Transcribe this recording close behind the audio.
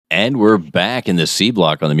And we're back in the C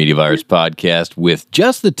block on the Media Virus podcast with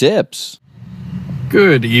just the tips.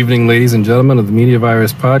 Good evening, ladies and gentlemen of the Media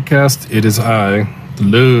Virus podcast. It is I, the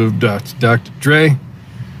Love Dr. Dre,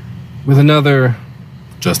 with another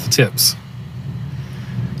Just the Tips.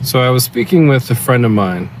 So I was speaking with a friend of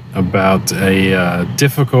mine about a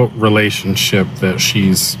difficult relationship that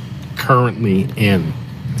she's currently in.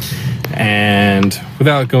 And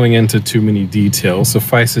without going into too many details,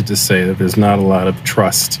 suffice it to say that there's not a lot of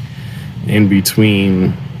trust in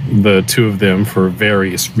between the two of them for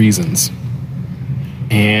various reasons.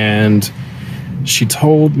 And she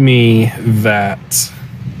told me that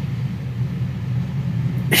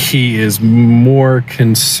he is more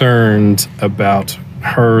concerned about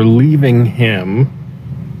her leaving him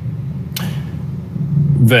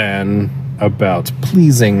than about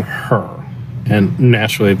pleasing her. And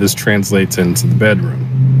naturally, this translates into the bedroom.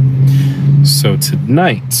 So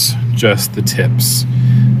tonight's Just the Tips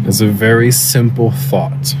is a very simple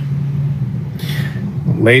thought.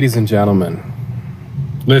 Ladies and gentlemen,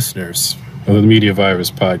 listeners of the Media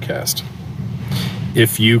Virus podcast,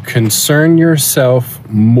 if you concern yourself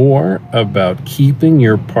more about keeping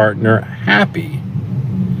your partner happy,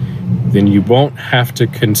 then you won't have to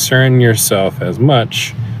concern yourself as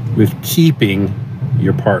much with keeping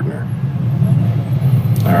your partner.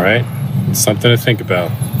 All right, it's something to think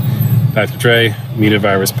about. Dr. Dre, Media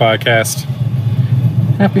Virus Podcast.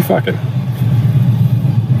 Happy fucking.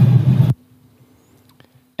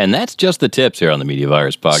 And that's just the tips here on the Media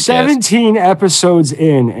Virus podcast. 17 episodes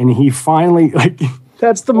in, and he finally,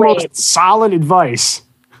 that's the most solid advice.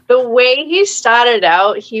 The way he started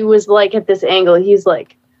out, he was like at this angle. He's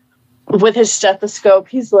like, with his stethoscope,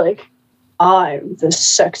 he's like, I'm the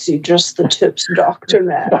sexy Just the Tips doctor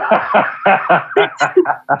man.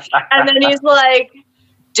 And then he's like,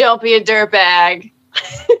 don't be a dirtbag.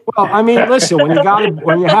 Well, I mean, listen, when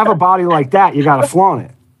you have a body like that, you gotta flaunt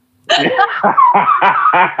it.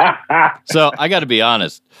 So I got to be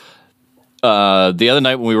honest. The other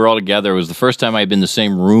night when we were all together, it was the first time I'd been in the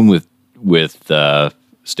same room with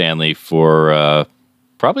Stanley for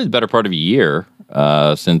probably the better part of a year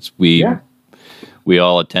since we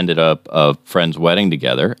all attended a friend's wedding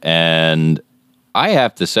together. And I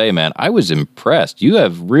have to say, man, I was impressed. You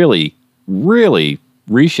have really, really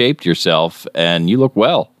reshaped yourself, and you look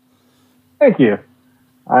well. Thank you.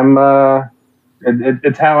 I'm.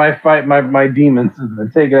 It's how I fight my demons. Is I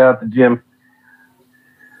take it out the gym,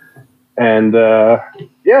 and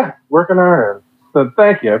working hard. So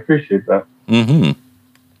thank you. I appreciate that. Mm-hmm.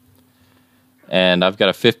 And I've got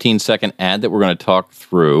a 15-second ad that we're going to talk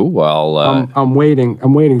through while... I'm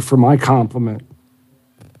waiting for my compliment.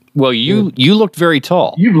 Well, you looked very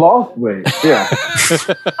tall. You've lost weight, yeah.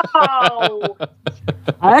 Oh.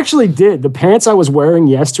 I actually did. The pants I was wearing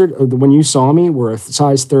yesterday, when you saw me, were a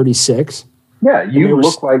size 36. Yeah, you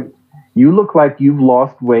look like you've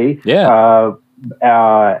lost weight. Yeah.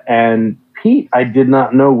 And Pete, I did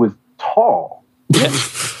not know was tall. Yeah.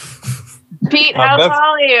 Pete, how tall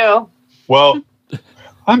are you? Well,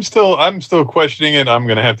 I'm still questioning it. I'm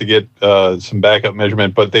going to have to get some backup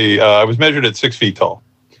measurement, but I was measured at 6 feet tall.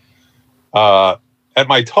 At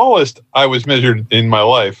my tallest, I was measured in my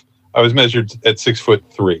life. I was measured at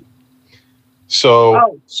 6'3". So,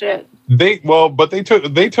 oh shit! They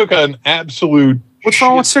took an absolute. What's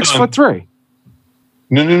wrong with 6'3"?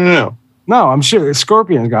 No. No, I'm sure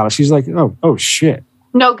Scorpion got it. She's like, oh shit.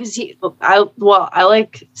 No, because I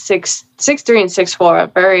like 6'3" and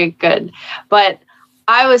 6'4", very good. But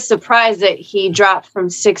I was surprised that he dropped from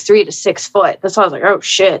 6'3" to 6 foot. That's why I was like, oh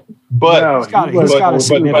shit. But here's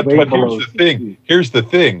the thing. Here's the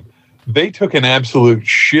thing. They took an absolute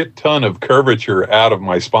shit ton of curvature out of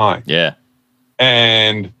my spine. Yeah.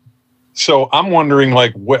 And so I'm wondering,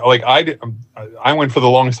 I went for the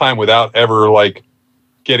longest time without ever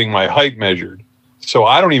getting my height measured. So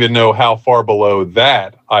I don't even know how far below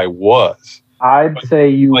that I was. I'd say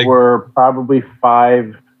you were probably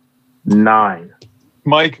 5'9".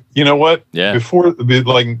 Mike, you know what? Yeah.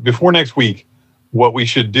 Before next week, what we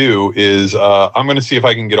should do is I'm going to see if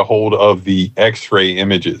I can get a hold of the X-ray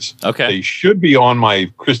images. Okay. They should be on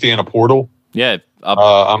my Christiana portal. Yeah.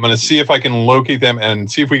 I'm going to see if I can locate them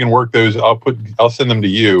and see if we can work those. I'll send them to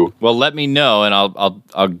you. Well, let me know, and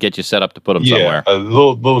I'll get you set up to put them somewhere. A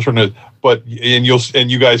little short note, but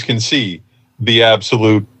you guys can see the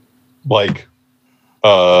absolute it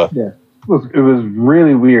was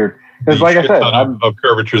really weird. Because like I said, of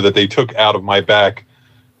curvature that they took out of my back.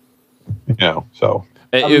 So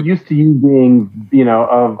I'm used to you being,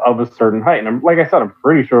 of a certain height, and like I said, I'm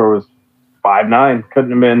pretty sure it was 5'9".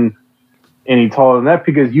 Couldn't have been any taller than that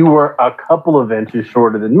because you were a couple of inches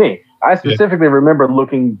shorter than me. I specifically remember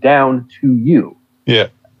looking down to you. Yeah.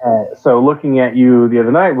 So looking at you the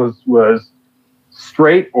other night was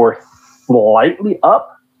straight or slightly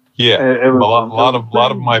up. Yeah, It was a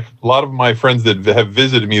lot of my friends that have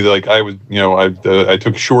visited me, like I was, I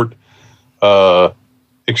took short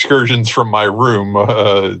excursions from my room,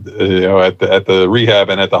 at the rehab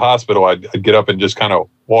and at the hospital. I'd get up and just kind of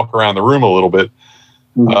walk around the room a little bit,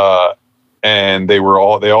 and they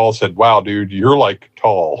all said, "Wow, dude, you're like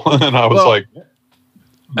tall," and I was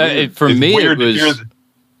for me, it was.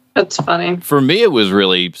 That's funny. For me, it was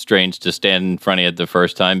really strange to stand in front of you the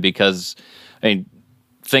first time because, I mean,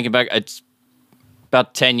 thinking back, it's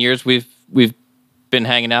about 10 years we've been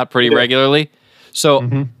hanging out pretty regularly.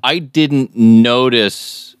 So I didn't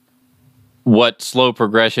notice what slow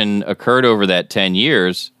progression occurred over that 10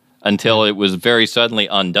 years until it was very suddenly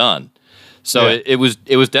undone. So it was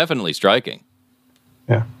definitely striking.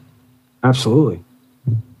 Yeah. Absolutely.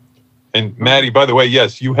 And Maddie, by the way,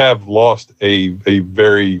 yes, you have lost a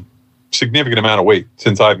very significant amount of weight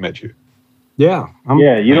since I've met you. Yeah.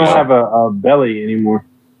 You don't have a belly anymore.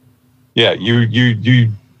 Yeah,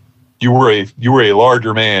 you were a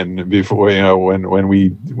larger man before, when we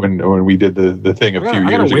did the thing a few years ago.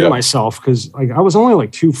 I gotta weigh myself because I was only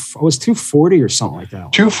like I was 240 or something like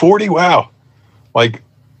that. 240? Wow. Like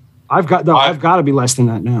I've got to be less than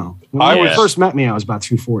that now. When you first met me, I was about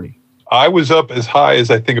 240. I was up as high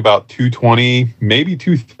as I think about 220, maybe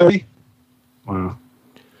 230. Wow.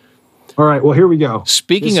 All right, well, here we go.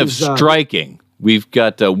 Speaking of striking, we've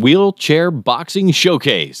got a wheelchair boxing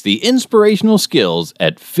showcase, the inspirational skills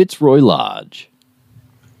at Fitzroy Lodge.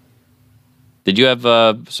 Did you have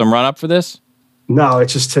some run up for this? No, it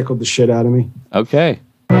just tickled the shit out of me. Okay.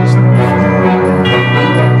 This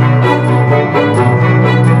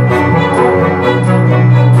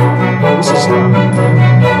is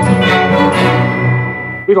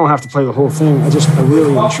we don't have to play the whole thing. I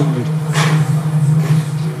really enjoyed.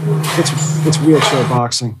 It's wheelchair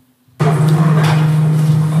boxing.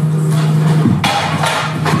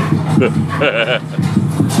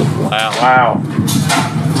 Wow.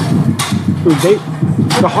 Dude,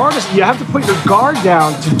 the hardest, you have to put your guard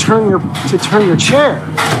down to turn your chair.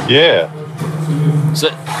 Yeah. So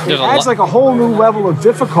it adds like a whole new level of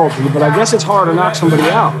difficulty, but I guess it's hard to knock somebody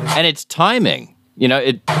out. And it's timing.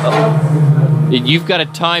 You've got to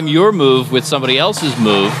time your move with somebody else's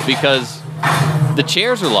move because the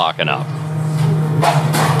chairs are locking up.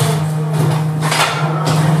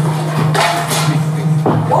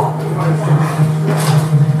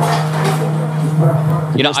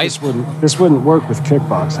 This wouldn't work with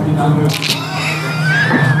kickboxing.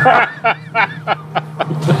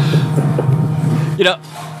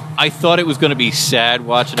 I thought it was going to be sad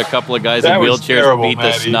watching a couple of guys in wheelchairs beat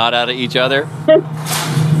the snot out of each other.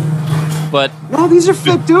 But no, these are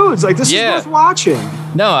fit dudes. Like this is worth watching.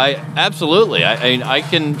 No, absolutely. I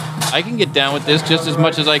can get down with this just as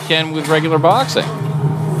much as I can with regular boxing.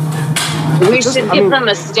 We should give them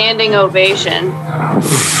a standing ovation.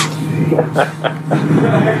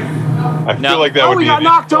 I feel like that would be. He got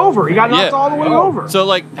knocked over. He got knocked all the way over. So,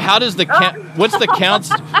 how does the count? What's the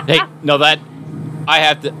counts? Hey, no, that I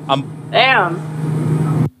have to.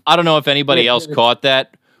 Damn. I don't know if anybody else caught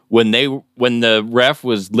that when the ref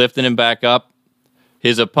was lifting him back up.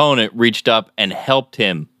 His opponent reached up and helped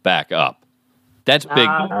him back up. That's big.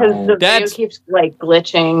 Because the video keeps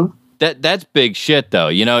glitching. That's big shit, though.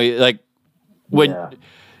 When.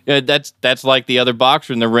 That's like the other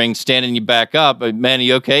boxer in the ring standing you back up. Man, are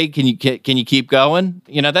you okay? Can you keep going?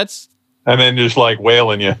 That's and then just like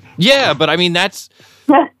wailing you. Yeah, but I mean that's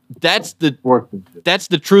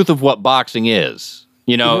the truth of what boxing is.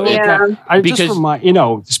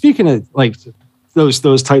 Speaking of like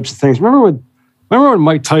those types of things. Remember when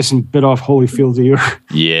Mike Tyson bit off Holyfield's ear?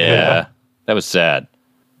 Yeah, that was sad.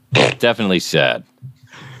 Definitely sad.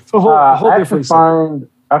 It's a whole different thing.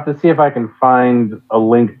 I have to see if I can find a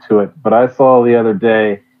link to it, but I saw the other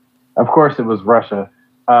day, of course it was Russia,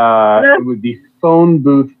 it would be phone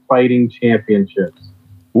booth fighting championships.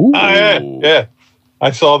 Ooh. Yeah.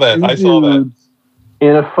 I saw that.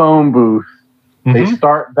 In a phone booth. They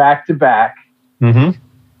start back to back.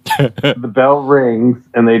 The bell rings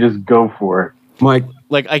and they just go for it. Mike,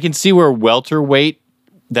 like I can see where welterweight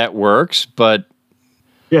that works, but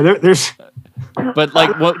there's. But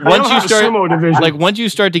once you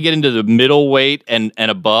start to get into the middleweight and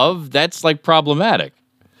above, that's like problematic.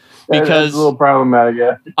 Because that's a little problematic,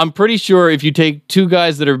 yeah. I'm pretty sure if you take two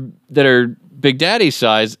guys that are Big Daddy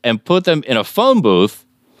size and put them in a phone booth,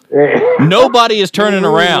 nobody is turning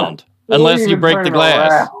around unless you break the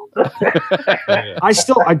glass.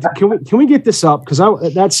 Can we get this up? Because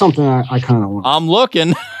that's something I kind of want. I'm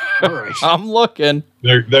looking. I'm looking.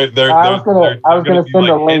 I was gonna send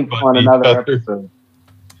a link on another episode.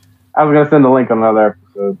 I was gonna send a link on another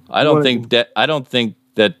episode. I don't think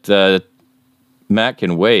that Matt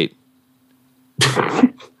can wait.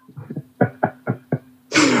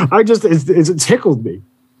 It tickled me,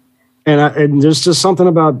 and there's just something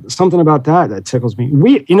about that tickles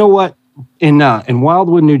me. You know what, in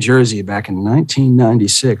Wildwood, New Jersey, back in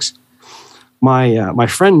 1996, my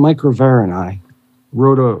friend Mike Rivera and I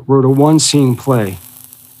wrote a one scene play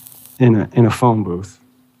in a phone booth,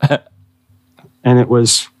 and it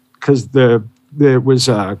was because there was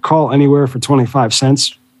call anywhere for 25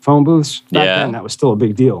 cents phone booths back then. That was still a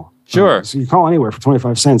big deal. Sure. So you call anywhere for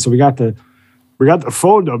 25 cents. So we got the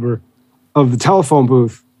phone number of the telephone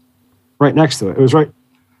booth right next to it. It was right.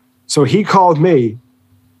 So he called me.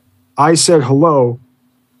 I said hello.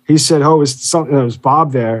 He said, "Oh, it was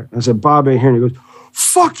Bob there." I said, "Bob ain't here." And he goes,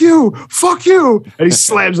 "Fuck you, fuck you!" And he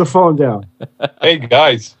slams the phone down. Hey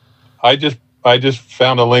guys, I just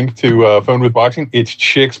found a link to phone booth boxing. It's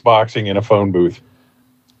chicks boxing in a phone booth.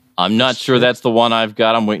 I'm not sure that's the one I've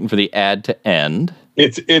got. I'm waiting for the ad to end.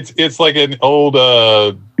 It's like an old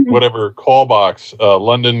whatever call box,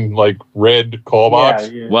 London like red call box.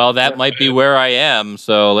 Yeah. Well, that might be where I am.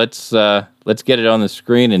 So let's get it on the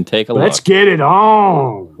screen and take a look. Let's get it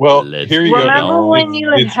on. Well, Let's here you go. Remember when you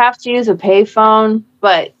would have to use a payphone,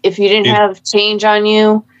 but if you didn't have change on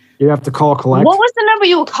you, You have to call collect. what was the number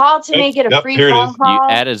you would call to make it a free here it phone is. call? You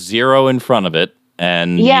add a 0 in front of it,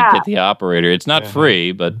 and you get the operator. It's not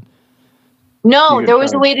free, but No, there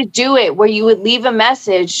was a way to do it where you would leave a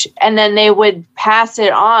message and then they would pass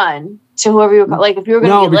it on to whoever you were. Like if you were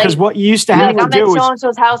going to No, be late, because what you used to you're have like, to I'm at do so is and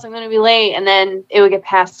so's house. I'm going to be late, and then it would get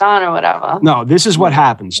passed on or whatever. no. This is what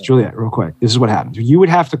happens, Juliet. Real quick, this is what happens. You would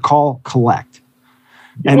have to call collect,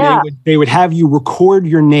 and they would have you record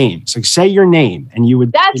your name. So say your name, and you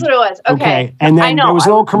would. That's what it was. Okay, and then I know. there was a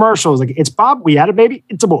little commercial. It was like, "It's Bob. We had a baby.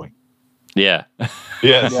 It's a boy. yeah.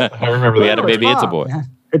 Yes, I remember We that. had a baby, it's a boy.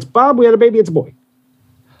 It's Bob. We had a baby. It's a boy."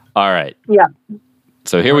 All right. Yeah.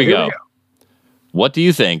 So here we go. What do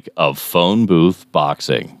you think of phone booth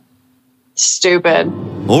boxing? Stupid.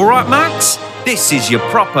 All right, Max, this is your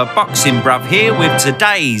proper boxing bruv here with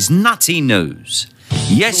today's nutty news.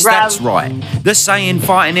 Yes, that's right. The saying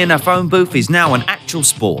fighting in a phone booth is now an actual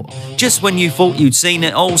sport. Just when you thought you'd seen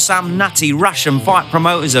it all, some nutty Russian fight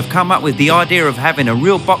promoters have come up with the idea of having a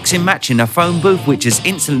real boxing match in a phone booth, which has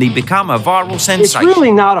instantly become a viral sensation. It's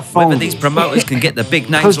really not a phone Whether these booth. promoters can get the big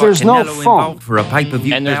names like there's no Canelo phone. involved for a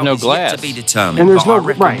pay-per-view And there's bout no is yet glass. to be determined. And there's but no- I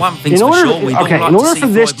reckon right. one thing's In for order- sure, we'd okay, all in like order to for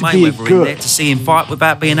see this Floyd to be Mayweather in good- there to see him fight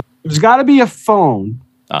without being There's got to be a phone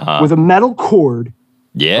with a metal cord.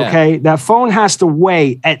 Yeah. Okay, that phone has to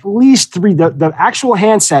weigh at least 3. The actual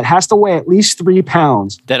handset has to weigh at least 3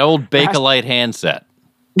 pounds. That old Bakelite handset.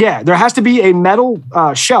 Yeah, there has to be a metal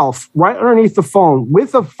shelf right underneath the phone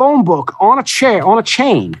with a phone book on a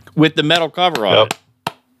chain. With the metal cover on it.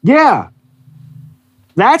 Yeah,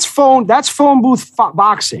 that's phone booth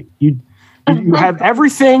boxing. You have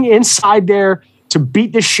everything inside there to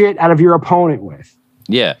beat the shit out of your opponent with.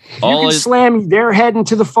 Yeah. You can slam their head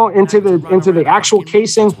into the phone into the actual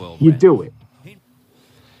casing. You do it.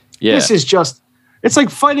 Yeah. This is just. It's like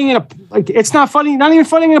fighting in a it's not fighting, not even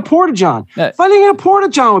fighting in a porta-john. Yeah. Fighting in a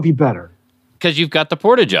porta-john would be better. Because you've got the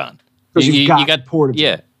porta-john. 'Cause you've got the porta-john.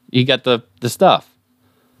 Yeah. You got the stuff.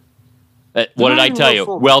 What did I tell you?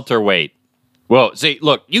 Welterweight. Whoa. See,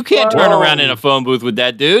 look, you can't turn around in a phone booth with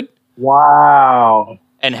that dude. Wow.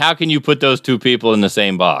 And how can you put those two people in the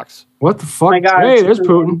same box? What the fuck? my God, Hey, it's there's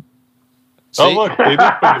Putin. See? Oh look, they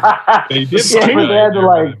did. Yeah, they had to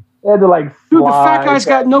like. Dude, the fat guy's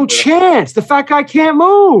got no chance. The fat guy can't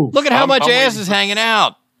move. Look at how I'm much ass waiting is hanging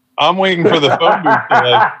out. I'm waiting for the phone booth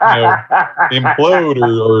to implode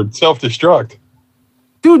or self-destruct.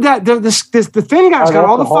 Dude, the thin guy's got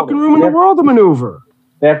all the fucking room in the world to maneuver.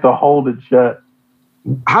 They have to hold it shut.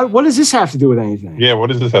 What does this have to do with anything? Yeah, what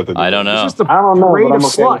does this have to do? I don't know. It's just a I don't know, parade but of I'm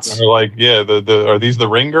okay with sluts. They're like, yeah, are these the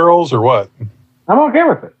ring girls or what? I'm okay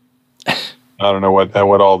with it. I don't know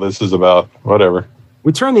what all this is about. Whatever.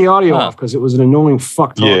 We turned the audio off because it was an annoying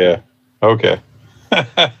fuck talk. Yeah. Okay.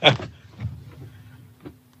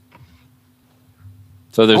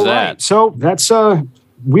 So there's All that. right, so that's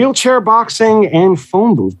wheelchair boxing and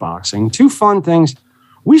phone booth boxing. 2 fun things.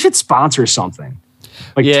 We should sponsor something.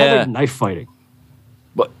 Like Yeah. tethered knife fighting.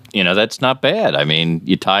 But, that's not bad. I mean,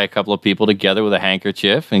 you tie a couple of people together with a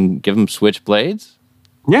handkerchief and give them switchblades.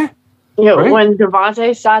 Yeah. Right? When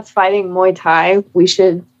Devontae starts fighting Muay Thai, we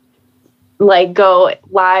should go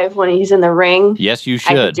live when he's in the ring. Yes, you I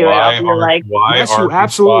could should. do it. I'll be like, Yes, you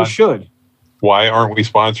absolutely should. Why aren't we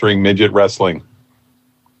sponsoring midget wrestling?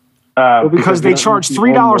 Well, because they charge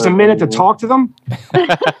 $3 a minute to talk to them.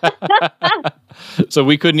 So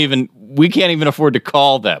we can't even afford to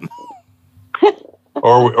call them.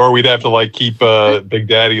 Or we'd have to like keep Big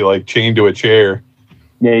Daddy like chained to a chair.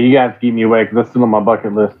 Yeah, you guys keep me away because that's still on my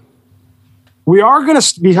bucket list. We are going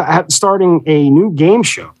to be starting a new game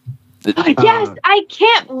show. Yes, I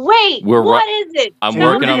can't wait. What is it? I'm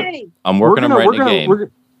working on writing a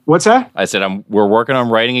game. What's that? I said we're working on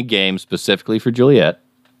writing a game specifically for Juliet.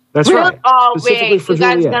 That's right. Oh, wait. You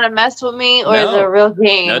guys going to mess with me or is it a real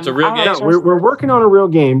game? No, it's a real game. No, we're working on a real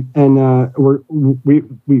game, and we're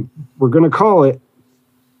going to call it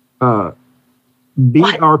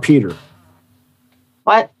Beat Our Peter.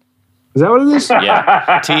 What? Is that what it is?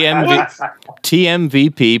 Yeah.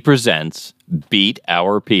 TMVP presents Beat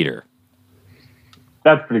Our Peter.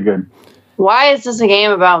 That's pretty good. Why is this a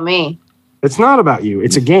game about me? It's not about you.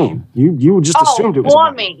 It's a game. You just assumed it was for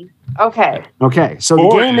about me. Okay. Okay. So the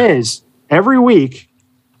game is every week,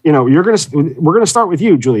 we're gonna start with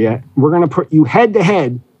you, Juliet. We're gonna put you head to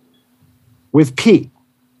head with Pete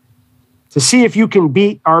to see if you can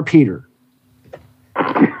beat our Peter.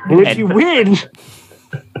 And if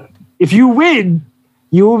you win,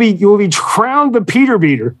 you will be crowned the Peter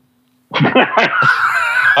beater.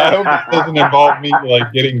 I hope it doesn't involve me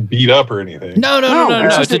like getting beat up or anything. No.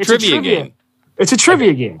 It's a trivia game. It's a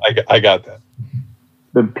trivia game. I got that.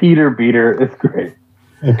 The Peter beater is great.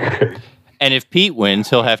 Great. And if Pete wins,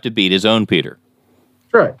 he'll have to beat his own Peter.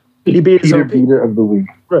 Right. He beat his Peter own Peter. beater of the week.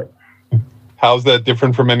 Right. How's that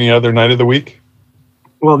different from any other night of the week?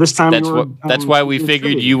 Well, this time that's why we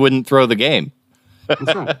figured you wouldn't throw the game.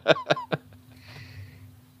 That's right.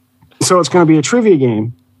 So it's going to be a trivia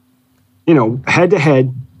game, head to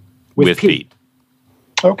head with Pete.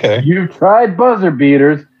 Okay. You've tried buzzer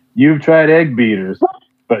beaters, you've tried egg beaters,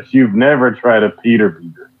 but you've never tried a Peter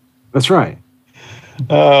beater. That's right.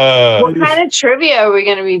 What kind of trivia are we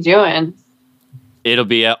going to be doing? It'll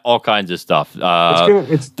be all kinds of stuff.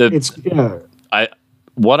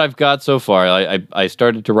 What I've got so far, I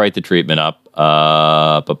started to write the treatment up.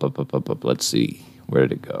 Let's see. Where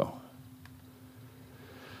did it go?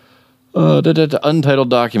 Untitled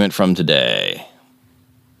document from today.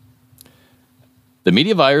 The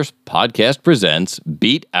Media Virus podcast presents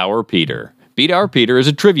Beat Our Peter. Beat Our Peter is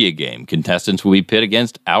a trivia game. Contestants will be pit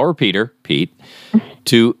against our Peter, Pete,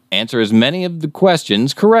 to answer as many of the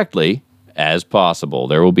questions correctly as possible.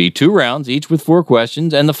 There will be 2 rounds, each with 4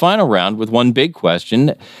 questions, and the final round with 1 big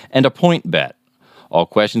question and a point bet. All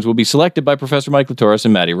questions will be selected by Professor Mike Latoris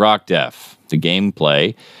and Maddie Rockdeff. The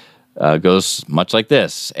gameplay goes much like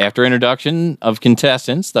this. After introduction of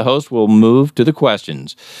contestants, the host will move to the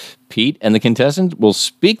questions. Pete and the contestant will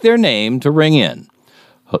speak their name to ring in.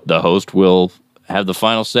 The host will have the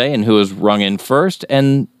final say in who has rung in first,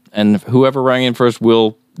 and whoever rung in first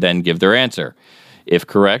will then give their answer. If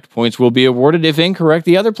correct, points will be awarded. If incorrect,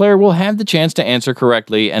 the other player will have the chance to answer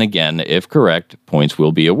correctly, and again, if correct, points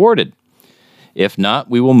will be awarded. If not,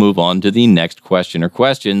 we will move on to the next question or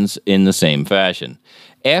questions in the same fashion.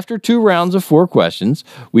 After 2 rounds of 4 questions,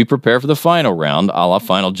 we prepare for the final round, a la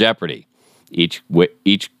Final Jeopardy. Each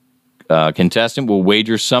contestant will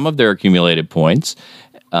wager some of their accumulated points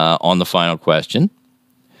on the final question.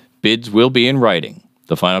 Bids will be in writing.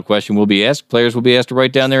 The final question will be asked. Players will be asked to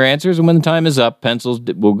write down their answers, and when the time is up, pencils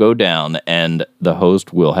will go down, and the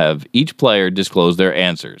host will have each player disclose their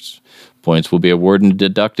answers. Points will be awarded and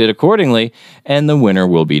deducted accordingly, and the winner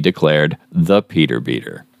will be declared the Peter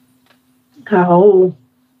Beater. Oh.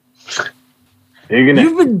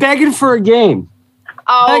 You've been begging for a game.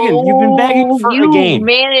 Oh, Megan, you've been begging for a game. You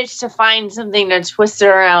managed to find something to twist it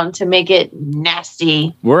around to make it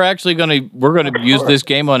nasty. We're actually gonna use this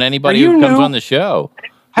game on anybody who comes on the show.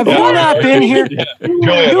 Have you not been here?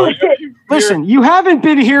 Listen, you haven't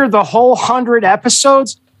been here the whole 100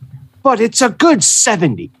 episodes, but it's a good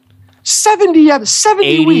 70.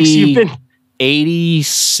 70 weeks you've been.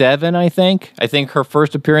 87, I think. I think her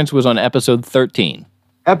first appearance was on episode 13.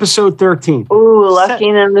 Episode 13. Ooh,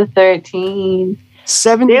 lucky number 13.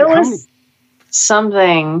 70. There was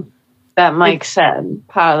something that Mike said,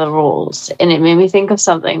 part of the rules, and it made me think of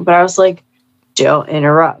something, but I was like, don't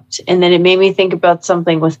interrupt. And then it made me think about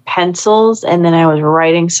something with pencils, and then I was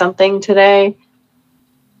writing something today,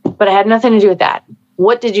 but it had nothing to do with that.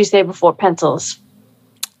 What did you say before pencils?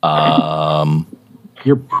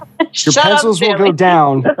 Your pencils will go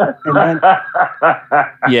down. And then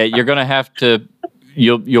yeah, you're going to have to...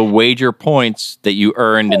 You'll wager points that you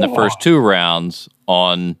earned in the first 2 rounds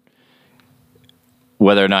on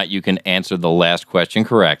whether or not you can answer the last question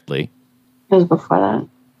correctly. It was before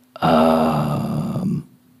that.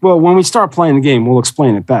 Well, when we start playing the game, we'll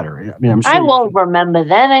explain it better. I mean, I'm sure I won't remember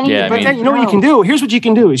then. But then, you know what you can do? Here's what you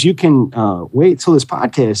can do: is you can wait till this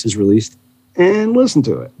podcast is released and listen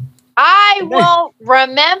to it. I won't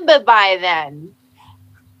remember by then.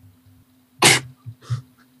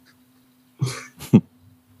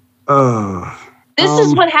 This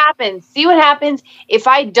is what happens. See what happens if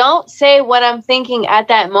I don't say what I'm thinking at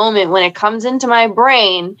that moment when it comes into my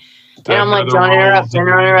brain, and I'm like, don't interrupt, don't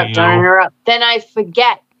interrupt, don't interrupt. Then I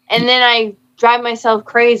forget, and then I drive myself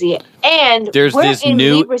crazy. And There's we're this in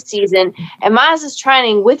new Libra season, and Maz is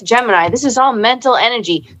training with Gemini. This is all mental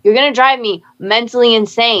energy. You're gonna drive me mentally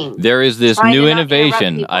insane. There is this Trying new to not interrupt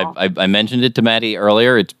innovation. people. I mentioned it to Maddie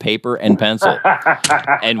earlier. It's paper and pencil.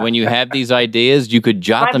 And when you have these ideas, you could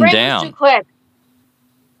jot My them brain was down. too quick.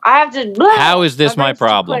 I have to. How is this my brain's too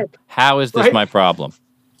problem? quick. How is this Right? my problem?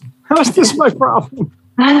 How is this my problem?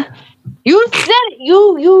 You said it.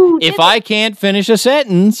 You. If I can't finish a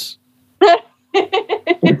sentence,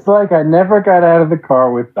 It's like I never got out of the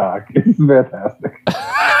car with Doc. It's fantastic.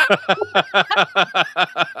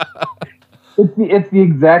 It's the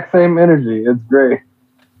exact same energy. It's great.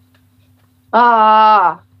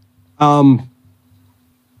 Ah.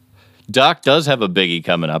 Doc does have a biggie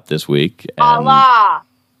coming up this week. And, Allah.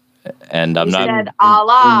 and I'm He not. said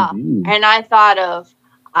Allah. Indeed. And I thought of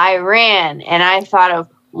Iran. And I thought of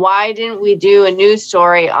why didn't we do a news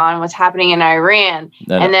story on what's happening in Iran?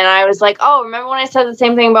 No, no. And then I was like, oh, remember when I said the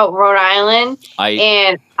same thing about Rhode Island?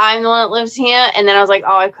 And I'm the one that lives here. And then I was like,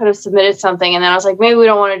 oh, I could have submitted something. And then I was like, maybe we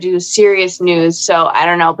don't want to do serious news. So I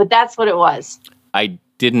don't know. But that's what it was. I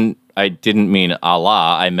didn't mean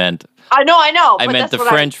Allah. I meant. I know. I but meant that's the what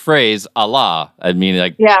French phrase Allah. I mean,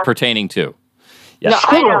 like pertaining to. Yeah. No,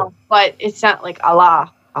 I know. But it's not like Allah.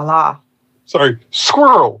 Allah. Sorry,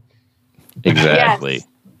 squirrel. Exactly. Yes.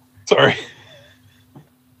 Sorry.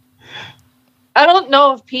 I don't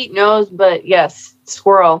know if Pete knows, but yes,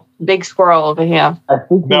 squirrel. Big squirrel over here. I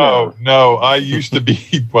think No. I used to be.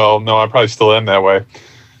 Well, no, I probably still am that way.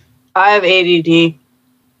 I have ADD. See,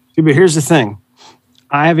 but here's the thing: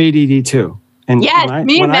 I have ADD too. And Yes,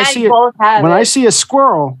 me and Matt both have when it. I see a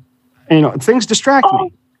squirrel, things distract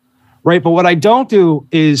me. Right, but what I don't do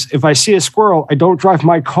is if I see a squirrel, I don't drive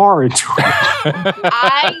my car into it.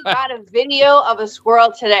 I got a video of a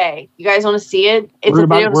squirrel today. You guys want to see it? It's a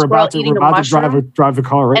video of a squirrel eating a mushroom, to drive the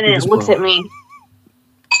car right and then it looks at me.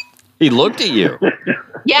 He looked at you.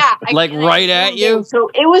 Yeah, Like right at you? So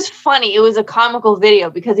it was funny. It was a comical video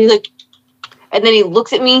because he's like, and then he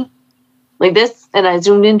looks at me like this, and I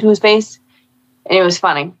zoomed into his face, and it was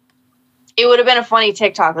funny. It would have been a funny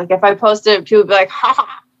TikTok. Like if I posted it, people would be like, "Ha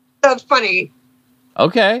ha, that's funny."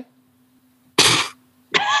 Okay.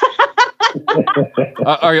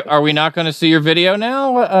 Are we not going to see your video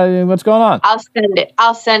now? What's going on? I'll send it.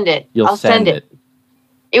 I'll send it. You'll send it.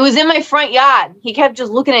 It was in my front yard. He kept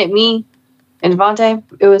just looking at me and Devontae.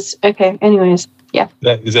 It was okay. Anyways, yeah.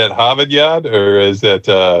 Is that Harvard Yard or is that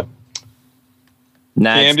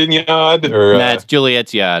Camden Yard or it's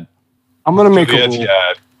Juliet's yard. I'm going to make a Juliet's rule.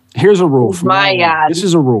 Yard? Here's a rule. From My now on. yard. This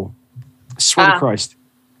is a rule. I swear to Christ.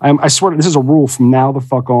 I swear this is a rule from now the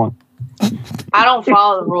fuck on. I don't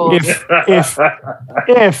follow the rules.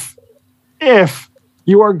 If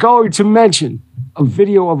you are going to mention a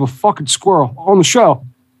video of a fucking squirrel on the show,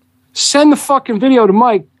 send the fucking video to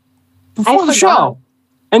Mike before the show.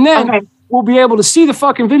 And then we'll be able to see the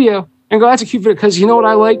fucking video and go, that's a cute video. Because you know what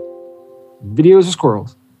I like? Videos of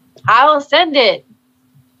squirrels. I will send it.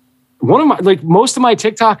 Most of my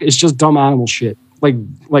TikTok is just dumb animal shit. Like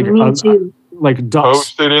Me too. Like ducks.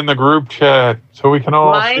 Post it in the group chat so we can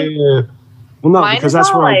all see it. Well, no, Mine because is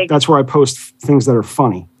all that's where I post things that are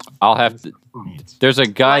funny. I'll have to. There's a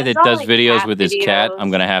guy Mine's that all does like videos cat with his cat. videos.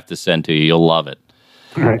 I'm going to have to send to you. You'll love it.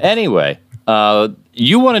 All right. Anyway,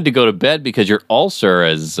 you wanted to go to bed because your ulcer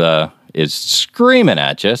is screaming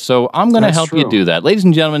at you. So I'm going to That's help you true. do that, ladies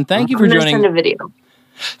and gentlemen. Thank you for I'm gonna joining. send a video.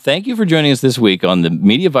 Thank you for joining us this week on the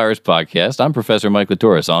Media Virus Podcast. I'm Professor Mike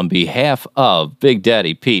Latoris. On behalf of Big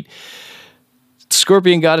Daddy Pete,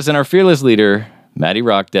 Scorpion Goddess, and our fearless leader, Maddie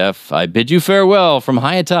Rockdeff, I bid you farewell from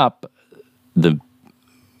high atop the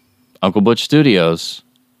Uncle Butch Studios.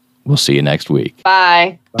 We'll see you next week.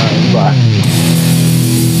 Bye. Bye.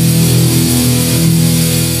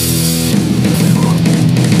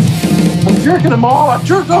 I'm jerking them all. I've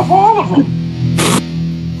jerked off all of them.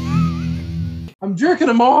 I'm jerking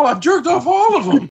them all. I've jerked off all of them.